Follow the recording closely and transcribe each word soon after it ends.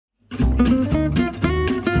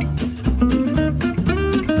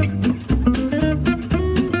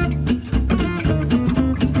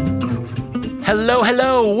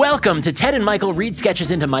Welcome to Ted and Michael Read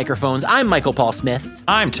Sketches into Microphones. I'm Michael Paul Smith.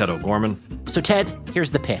 I'm Ted O'Gorman. So Ted,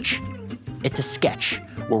 here's the pitch. It's a sketch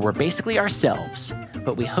where we're basically ourselves,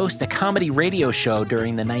 but we host a comedy radio show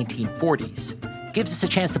during the 1940s. Gives us a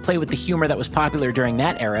chance to play with the humor that was popular during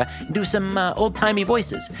that era and do some old-timey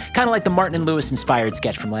voices, kind of like the Martin and Lewis inspired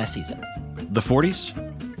sketch from last season. The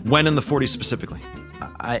 40s? When in the 40s specifically?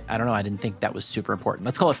 I don't know. I didn't think that was super important.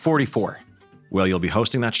 Let's call it 44. Well, you'll be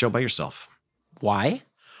hosting that show by yourself. Why?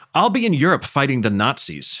 I'll be in Europe fighting the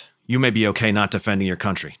Nazis. You may be okay not defending your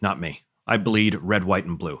country, not me. I bleed red, white,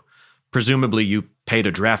 and blue. Presumably you paid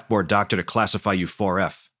a draft board doctor to classify you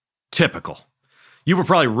 4F. Typical. You were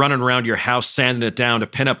probably running around your house sanding it down to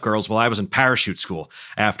pinup girls while I was in parachute school.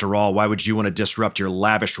 After all, why would you want to disrupt your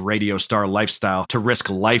lavish radio star lifestyle to risk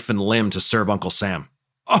life and limb to serve Uncle Sam?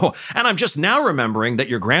 Oh, and I'm just now remembering that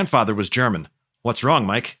your grandfather was German. What's wrong,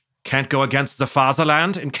 Mike? Can't go against the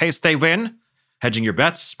Fatherland in case they win? Hedging your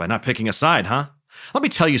bets by not picking a side, huh? Let me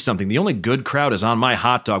tell you something. The only good crowd is on my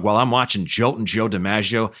hot dog while I'm watching Joltin' Joe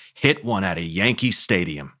DiMaggio hit one at a Yankee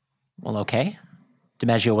Stadium. Well, okay.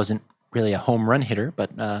 DiMaggio wasn't really a home run hitter, but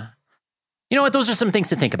you know what? Those are some things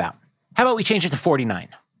to think about. How about we change it to 49?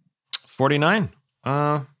 49?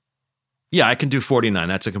 Yeah, I can do 49.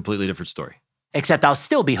 That's a completely different story. Except I'll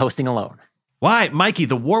still be hosting alone. Why, Mikey,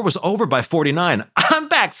 the war was over by 49. I'm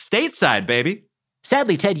back stateside, baby.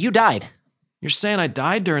 Sadly, Ted, you died. You're saying I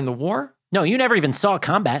died during the war? No, you never even saw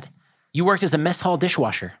combat. You worked as a mess hall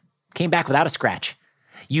dishwasher. Came back without a scratch.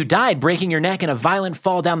 You died breaking your neck in a violent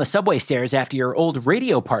fall down the subway stairs after your old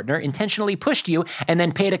radio partner intentionally pushed you and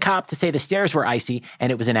then paid a cop to say the stairs were icy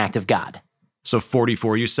and it was an act of God. So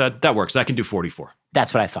 44, you said? That works. I can do 44.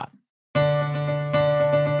 That's what I thought.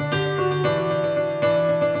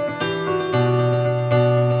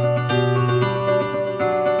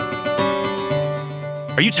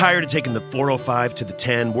 Are you tired of taking the 405 to the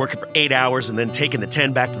 10, working for 8 hours, and then taking the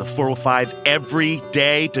 10 back to the 405 every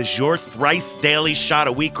day? Does your thrice daily shot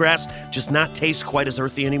of wheatgrass just not taste quite as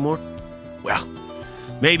earthy anymore? Well,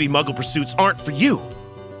 maybe Muggle Pursuits aren't for you.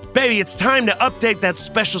 Baby, it's time to update that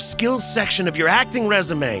special skills section of your acting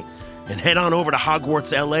resume and head on over to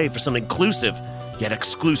Hogwarts LA for some inclusive, yet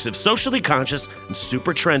exclusive, socially conscious, and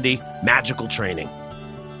super trendy magical training.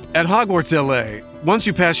 At Hogwarts LA, once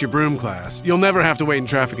you pass your broom class, you'll never have to wait in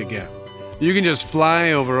traffic again. You can just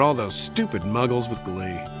fly over all those stupid muggles with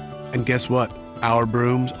glee. And guess what? Our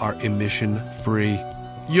brooms are emission-free.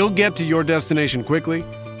 You'll get to your destination quickly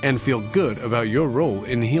and feel good about your role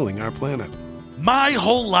in healing our planet. My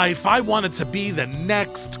whole life, I wanted to be the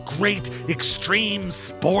next great extreme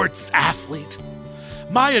sports athlete.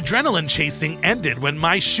 My adrenaline chasing ended when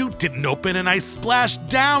my chute didn't open and I splashed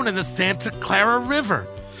down in the Santa Clara River.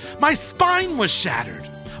 My spine was shattered.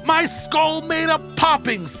 My skull made a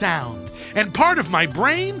popping sound, and part of my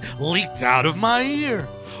brain leaked out of my ear.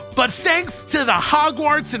 But thanks to the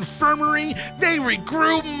Hogwarts Infirmary, they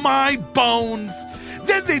regrew my bones.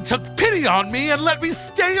 Then they took pity on me and let me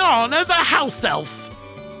stay on as a house elf.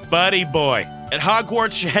 Buddy boy, at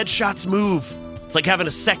Hogwarts, your headshots move. It's like having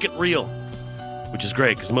a second reel, which is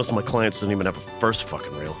great because most of my clients don't even have a first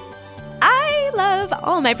fucking reel. I love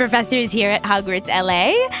all my professors here at Hogwarts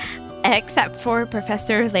LA, except for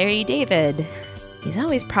Professor Larry David. He's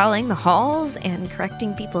always prowling the halls and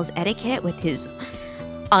correcting people's etiquette with his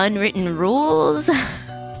unwritten rules.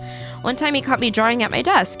 One time he caught me drawing at my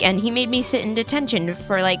desk, and he made me sit in detention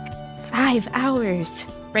for like 5 hours,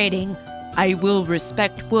 writing, "I will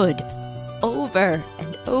respect wood," over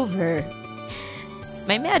and over.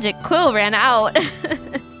 My magic quill ran out.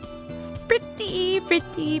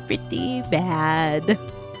 Pretty bad.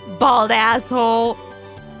 Bald asshole.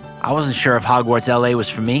 I wasn't sure if Hogwarts LA was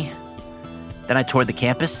for me. Then I toured the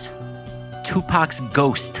campus. Tupac's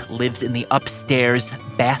ghost lives in the upstairs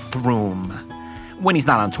bathroom. When he's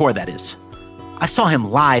not on tour, that is. I saw him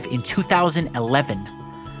live in 2011.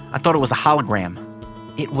 I thought it was a hologram.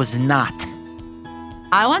 It was not.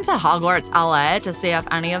 I went to Hogwarts LA to see if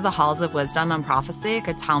any of the Halls of Wisdom and Prophecy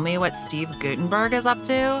could tell me what Steve Guttenberg is up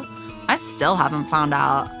to. I still haven't found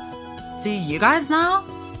out. Do you guys know?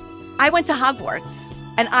 I went to Hogwarts,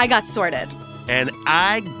 and I got sorted. And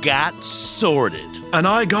I got sorted. And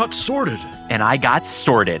I got sorted. And I got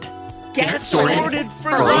sorted. Get sorted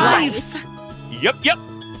for life. Yep.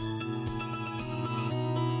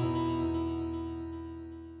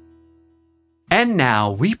 And now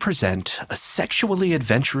we present a sexually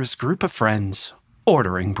adventurous group of friends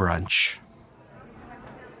ordering brunch.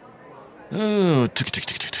 Ooh,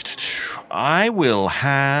 I will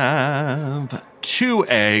have 2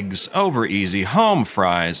 eggs, over easy, home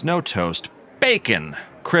fries, no toast, bacon.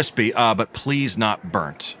 Crispy, but please not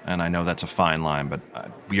burnt. And I know that's a fine line, but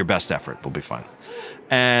your best effort will be fine.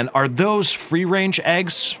 And are those free-range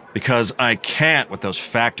eggs? Because I can't with those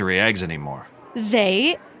factory eggs anymore.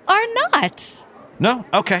 They are not. No?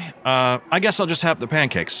 Okay. I guess I'll just have the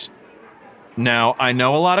pancakes. Now, I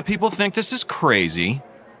know a lot of people think this is crazy,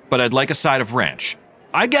 but I'd like a side of ranch.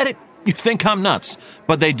 I get it. You think I'm nuts,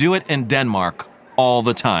 but they do it in Denmark all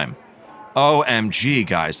the time. OMG,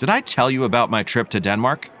 guys, did I tell you about my trip to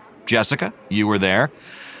Denmark? Jessica, you were there.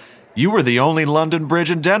 You were the only London Bridge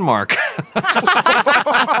in Denmark. Oh,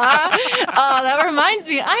 that reminds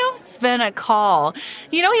me. I owe Sven a call.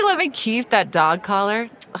 You know, he let me keep that dog collar.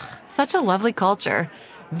 Ugh, such a lovely culture.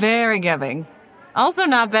 Very giving. Also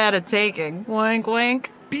not bad at taking. Wink, wink.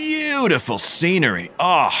 Beautiful scenery.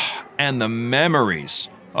 Oh, and the memories.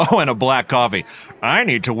 Oh, and a black coffee. I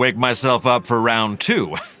need to wake myself up for round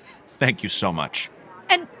 2. Thank you so much.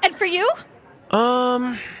 And for you?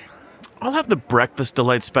 I'll have the breakfast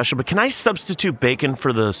delight special, but can I substitute bacon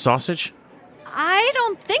for the sausage? I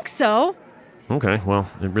don't think so. Okay, well,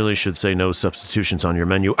 it really should say no substitutions on your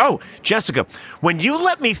menu. Oh, Jessica, when you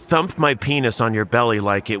let me thump my penis on your belly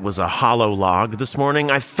like it was a hollow log this morning,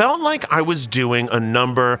 I felt like I was doing a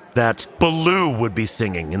number that Baloo would be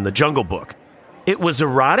singing in the Jungle Book. It was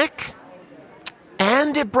erotic,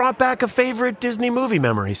 and it brought back a favorite Disney movie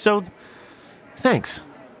memory, so thanks.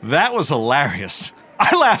 That was hilarious.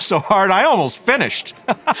 I laughed so hard I almost finished.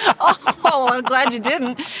 Oh, I'm glad you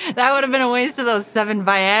didn't. That would have been a waste of those 7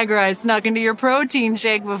 Viagra I snuck into your protein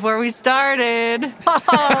shake before we started.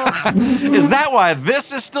 Oh. Is that why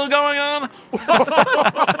this is still going on?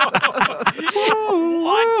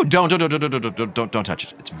 Don't touch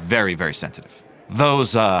it. It's very, very sensitive.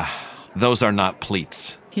 Those are not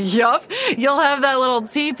pleats. Yup. You'll have that little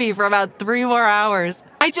teepee for about 3 more hours.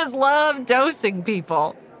 I just love dosing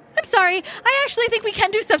people. I'm sorry. I actually think we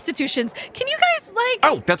can do substitutions. Can you guys,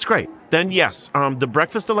 Oh, that's great. Then yes, the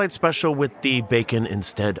breakfast delight special with the bacon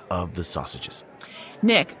instead of the sausages.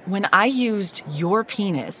 Nick, when I used your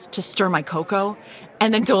penis to stir my cocoa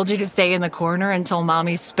and then told you to stay in the corner until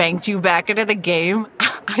mommy spanked you back into the game,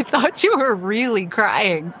 I thought you were really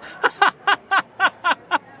crying.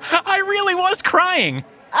 I really was crying.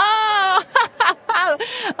 Oh,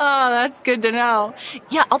 that's good to know.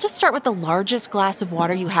 Yeah, I'll just start with the largest glass of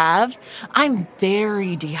water you have. I'm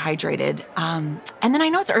very dehydrated. And then I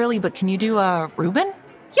know it's early, but can you do a Reuben?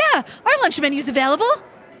 Yeah, our lunch menu's available.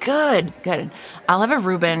 Good. I'll have a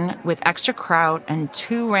Reuben with extra kraut and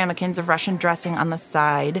 2 ramekins of Russian dressing on the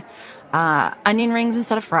side, onion rings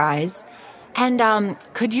instead of fries. And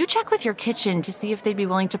could you check with your kitchen to see if they'd be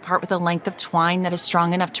willing to part with a length of twine that is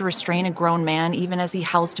strong enough to restrain a grown man even as he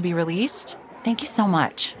howls to be released? Thank you so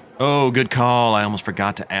much. Oh, good call. I almost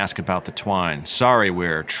forgot to ask about the twine. Sorry,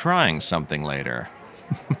 we're trying something later.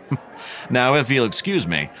 Now, if you'll excuse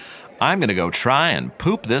me, I'm gonna go try and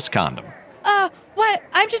poop this condom. What?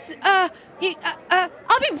 I'm just, I'll be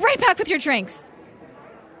right back with your drinks.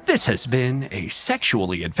 This has been a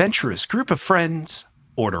sexually adventurous group of friends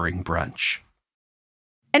ordering brunch.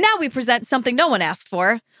 And now we present something no one asked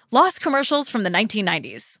for, lost commercials from the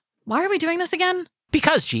 1990s. Why are we doing this again?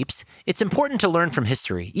 Because, Jeeps, it's important to learn from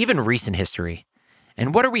history, even recent history.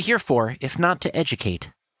 And what are we here for if not to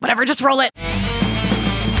educate? Whatever, just roll it.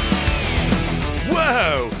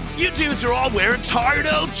 Whoa! You dudes are all wearing tired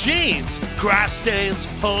old jeans. Grass stains,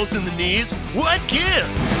 holes in the knees. What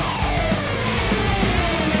gives?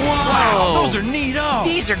 Whoa! Those are neato!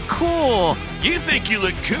 These are cool! You think you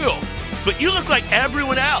look cool, but you look like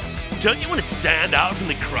everyone else. Don't you want to stand out from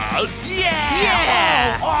the crowd?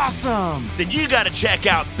 Yeah! Oh, awesome! Then you gotta check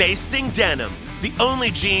out Basting Denim, the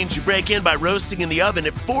only jeans you break in by roasting in the oven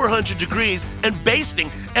at 400 degrees and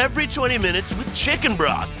basting every 20 minutes with chicken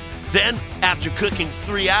broth. Then, after cooking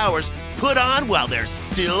 3 hours, put on while they're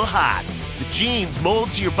still hot. The jeans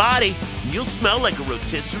mold to your body, and you'll smell like a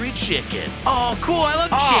rotisserie chicken. Oh, cool, I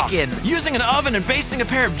love chicken! Using an oven and basting a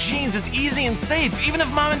pair of jeans is easy and safe, even if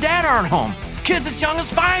mom and dad aren't home. Kids as young as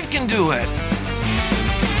 5 can do it.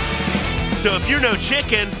 So if you're no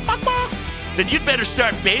chicken, then you'd better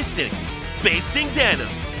start basting. Basting Denim,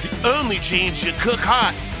 the only jeans you cook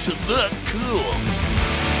hot to look cool.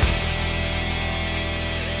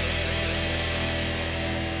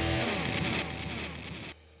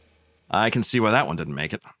 I can see why that one didn't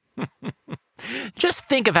make it. Just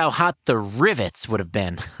think of how hot the rivets would have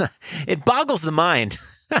been. It boggles the mind.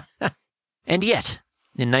 And yet,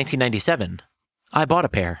 in 1997, I bought a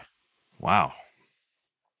pair. Wow.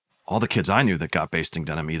 All the kids I knew that got basting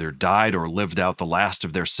denim either died or lived out the last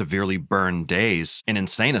of their severely burned days in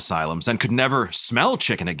insane asylums and could never smell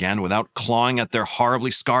chicken again without clawing at their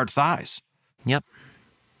horribly scarred thighs. Yep.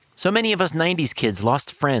 So many of us 90s kids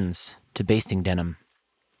lost friends to basting denim.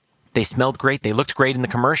 They smelled great, they looked great in the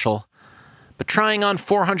commercial, but trying on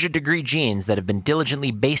 400-degree jeans that have been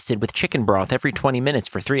diligently basted with chicken broth every 20 minutes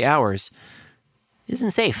for 3 hours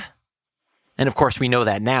isn't safe. And of course we know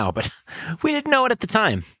that now, but we didn't know it at the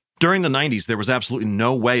time. During the 90s, there was absolutely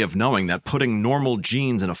no way of knowing that putting normal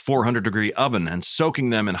jeans in a 400-degree oven and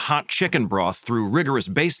soaking them in hot chicken broth through rigorous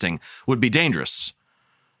basting would be dangerous.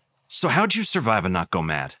 So how'd you survive and not go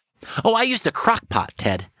mad? Oh, I used a crock pot,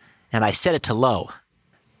 Ted, and I set it to low.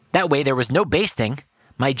 That way there was no basting.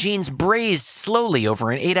 My jeans braised slowly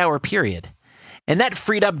over an 8-hour period. And that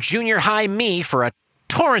freed up junior high me for a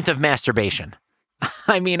torrent of masturbation.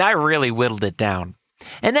 I mean, I really whittled it down.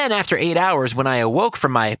 And then after 8 hours, when I awoke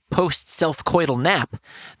from my post-self-coital nap,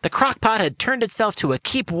 the crock pot had turned itself to a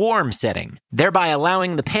keep warm setting, thereby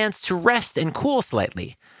allowing the pants to rest and cool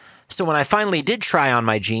slightly. So when I finally did try on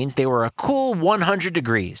my jeans, they were a cool 100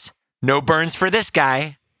 degrees. No burns for this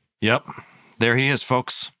guy. Yep, there he is,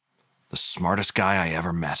 folks. The smartest guy I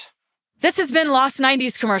ever met. This has been Lost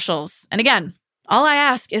 90s Commercials. And again, all I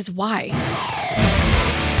ask is why?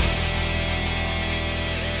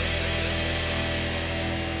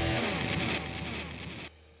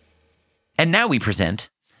 And now we present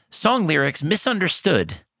Song Lyrics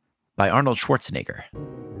Misunderstood by Arnold Schwarzenegger.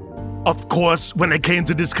 Of course, when I came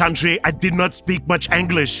to this country, I did not speak much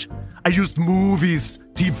English. I used movies,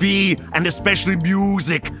 TV, and especially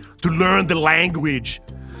music to learn the language.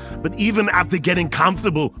 But even after getting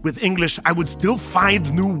comfortable with English, I would still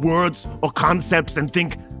find new words or concepts and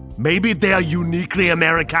think, maybe they are uniquely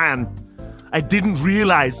American. I didn't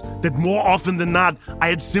realize that more often than not, I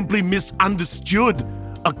had simply misunderstood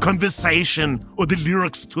a conversation or the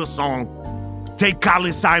lyrics to a song. Take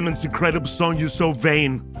Carly Simon's incredible song, You're So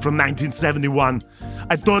Vain, from 1971.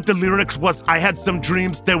 I thought the lyrics was, I had some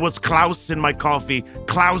dreams, there was Klaus in my coffee.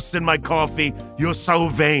 Klaus in my coffee, you're so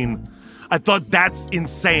vain. I thought that's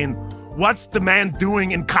insane. What's the man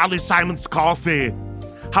doing in Carly Simon's coffee?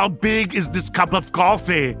 How big is this cup of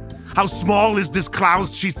coffee? How small is this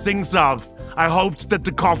Klaus she sings of? I hoped that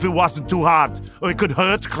the coffee wasn't too hot, or it could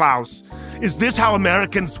hurt Klaus. Is this how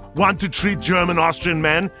Americans want to treat German Austrian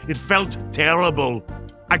men? It felt terrible.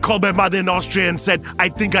 I called my mother in Austria and said, I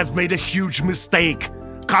think I've made a huge mistake.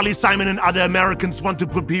 Carly Simon and other Americans want to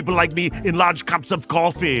put people like me in large cups of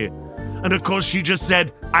coffee. And of course she just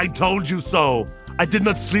said, I told you so. I did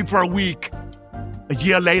not sleep for a week. A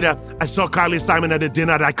year later, I saw Carly Simon at a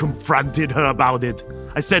dinner and I confronted her about it.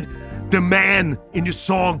 I said, the man in your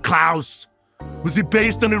song, Klaus, was he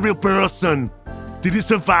based on a real person? Did he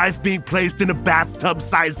survive being placed in a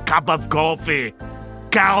bathtub-sized cup of coffee?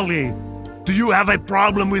 Carly, do you have a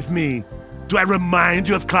problem with me? Do I remind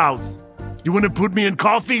you of Klaus? You want to put me in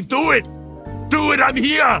coffee? Do it! Do it! I'm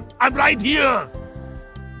here! I'm right here!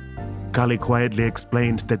 Carly quietly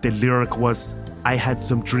explained that the lyric was, I had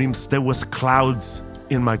some dreams, there was clouds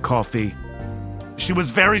in my coffee. She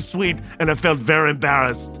was very sweet and I felt very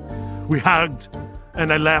embarrassed. We hugged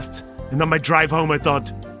and I left, and on my drive home I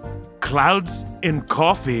thought, clouds in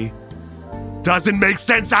coffee? Doesn't make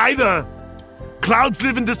sense either! Clouds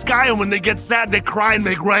live in the sky and when they get sad they cry and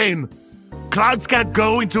make rain. Clouds can't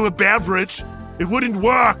go into a beverage. It wouldn't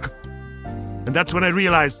work. And that's when I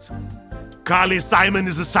realized Carly Simon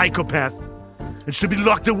is a psychopath and should be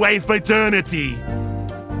locked away for eternity.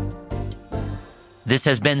 This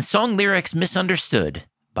has been Song Lyrics Misunderstood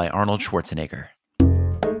by Arnold Schwarzenegger.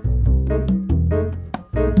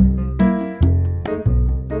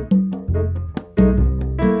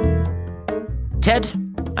 Ted,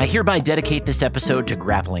 I hereby dedicate this episode to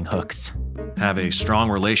grappling hooks. Have a strong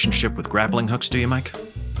relationship with grappling hooks, do you, Mike?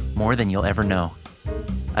 More than you'll ever know.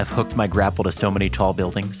 I've hooked my grapple to so many tall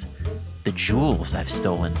buildings. The jewels I've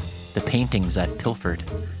stolen. The paintings I've pilfered.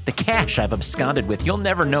 The cash I've absconded with. You'll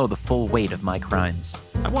never know the full weight of my crimes.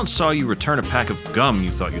 I once saw you return a pack of gum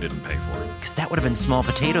you thought you didn't pay for. Because that would have been small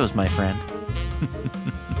potatoes, my friend.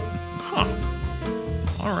 Huh.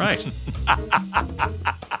 All right.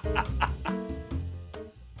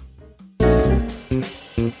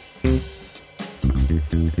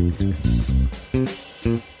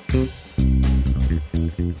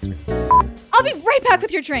 I'll be right back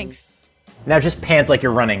with your drinks. Now just pant like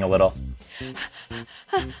you're running a little.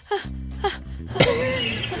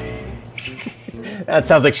 That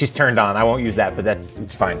sounds like she's turned on. I won't use that, but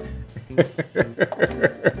it's fine.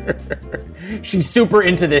 She's super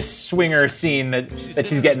into this swinger scene that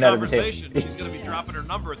she's getting out of the table. She's going to be dropping her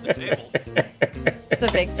number at the table. It's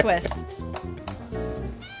the big twist.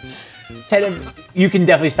 Ted, you can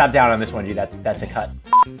definitely stop down on this one, G. That's a cut.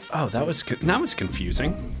 Oh, that was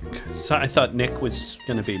confusing. So I thought Nick was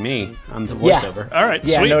going to be me. I'm the voiceover. Yeah. All right,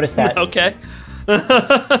 yeah, sweet. I noticed that. Okay.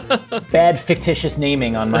 Bad fictitious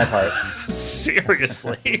naming on my part.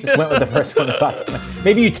 Seriously. Just went with the first one.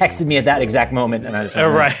 Maybe you texted me at that exact moment, and I just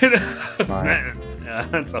went, Right.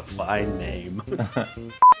 That's a fine name.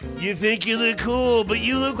 You think you look cool, but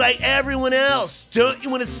you look like everyone else. Don't you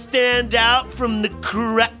want to stand out from the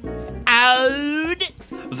crowd?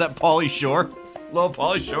 Was that Pauly Shore? Little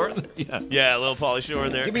Pauly Shore? Yeah. Yeah, a little Pauly Shore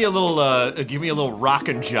in there. Give me a little rock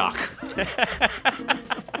and jock.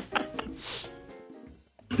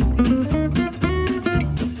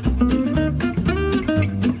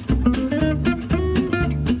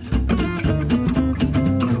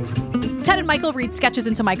 Ted and Michael Read Sketches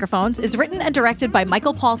into Microphones is written and directed by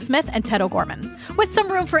Michael Paul Smith and Ted O'Gorman, with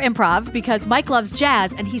some room for improv because Mike loves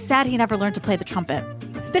jazz and he's sad he never learned to play the trumpet.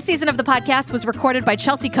 This season of the podcast was recorded by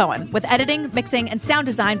Chelsea Cohen, with editing, mixing, and sound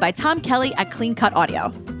design by Tom Kelly at Clean Cut Audio.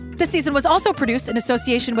 This season was also produced in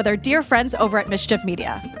association with our dear friends over at Mischief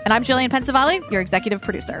Media. And I'm Jillian Pensavalli, your executive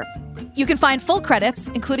producer. You can find full credits,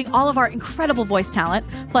 including all of our incredible voice talent,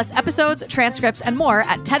 plus episodes, transcripts, and more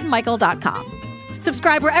at tedandmichael.com.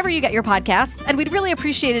 Subscribe wherever you get your podcasts, and we'd really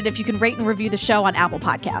appreciate it if you can rate and review the show on Apple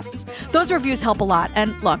Podcasts. Those reviews help a lot.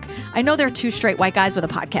 And look, I know there are two straight white guys with a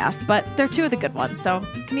podcast, but they're two of the good ones. So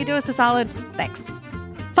can you do us a solid? Thanks.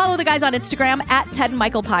 Follow the guys on Instagram at Ted and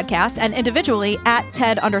Michael Podcast and individually at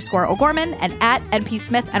Ted_O'Gorman and at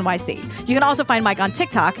NPSmithNYC. You can also find Mike on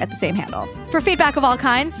TikTok at the same handle. For feedback of all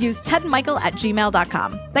kinds, use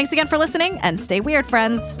tedandmichael@gmail.com. Thanks again for listening, and stay weird,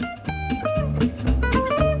 friends.